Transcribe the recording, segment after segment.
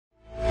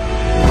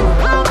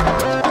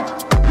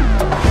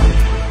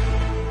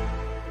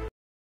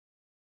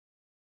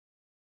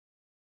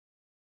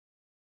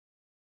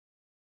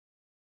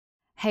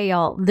Hey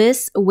y'all,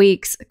 this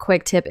week's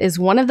quick tip is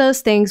one of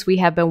those things we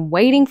have been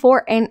waiting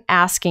for and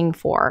asking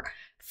for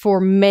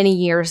many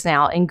years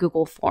now in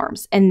Google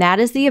Forms, and that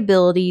is the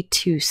ability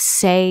to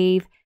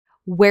save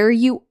where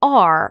you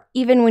are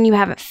even when you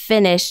haven't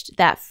finished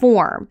that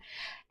form.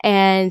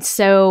 And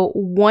so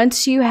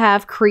once you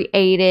have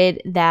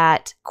created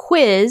that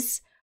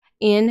quiz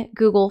in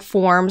Google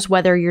Forms,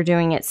 whether you're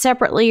doing it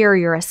separately or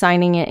you're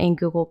assigning it in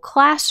Google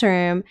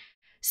Classroom,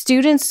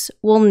 students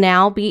will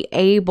now be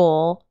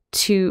able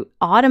to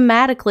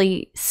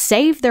automatically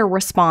save their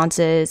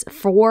responses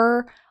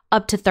for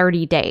up to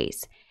 30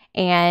 days.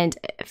 And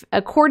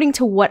according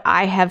to what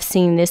I have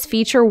seen, this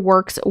feature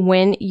works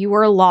when you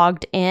are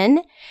logged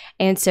in.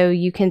 And so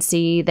you can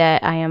see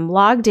that I am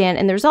logged in.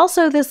 And there's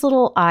also this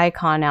little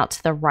icon out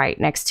to the right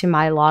next to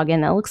my login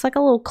that looks like a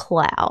little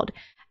cloud.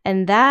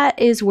 And that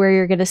is where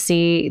you're going to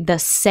see the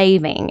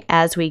saving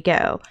as we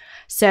go.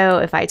 So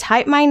if I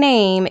type my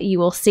name, you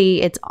will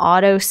see it's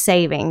auto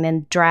saving,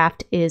 then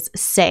draft is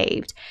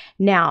saved.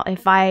 Now,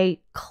 if I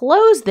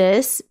close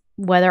this,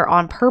 whether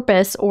on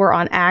purpose or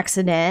on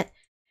accident,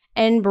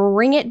 and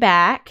bring it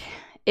back,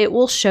 it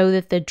will show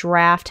that the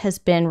draft has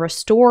been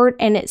restored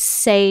and it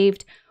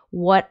saved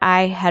what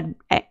I had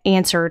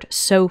answered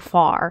so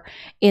far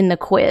in the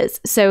quiz.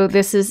 So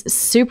this is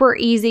super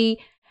easy.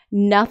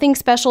 Nothing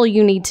special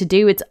you need to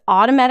do. It's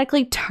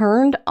automatically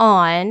turned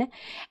on,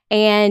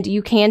 and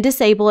you can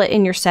disable it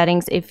in your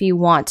settings if you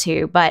want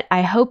to. But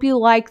I hope you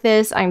like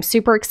this. I'm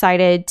super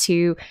excited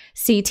to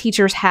see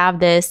teachers have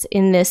this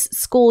in this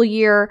school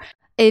year.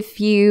 If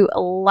you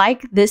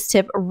like this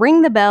tip,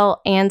 ring the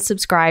bell and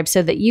subscribe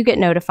so that you get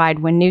notified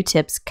when new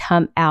tips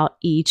come out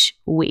each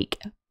week.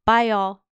 Bye, y'all.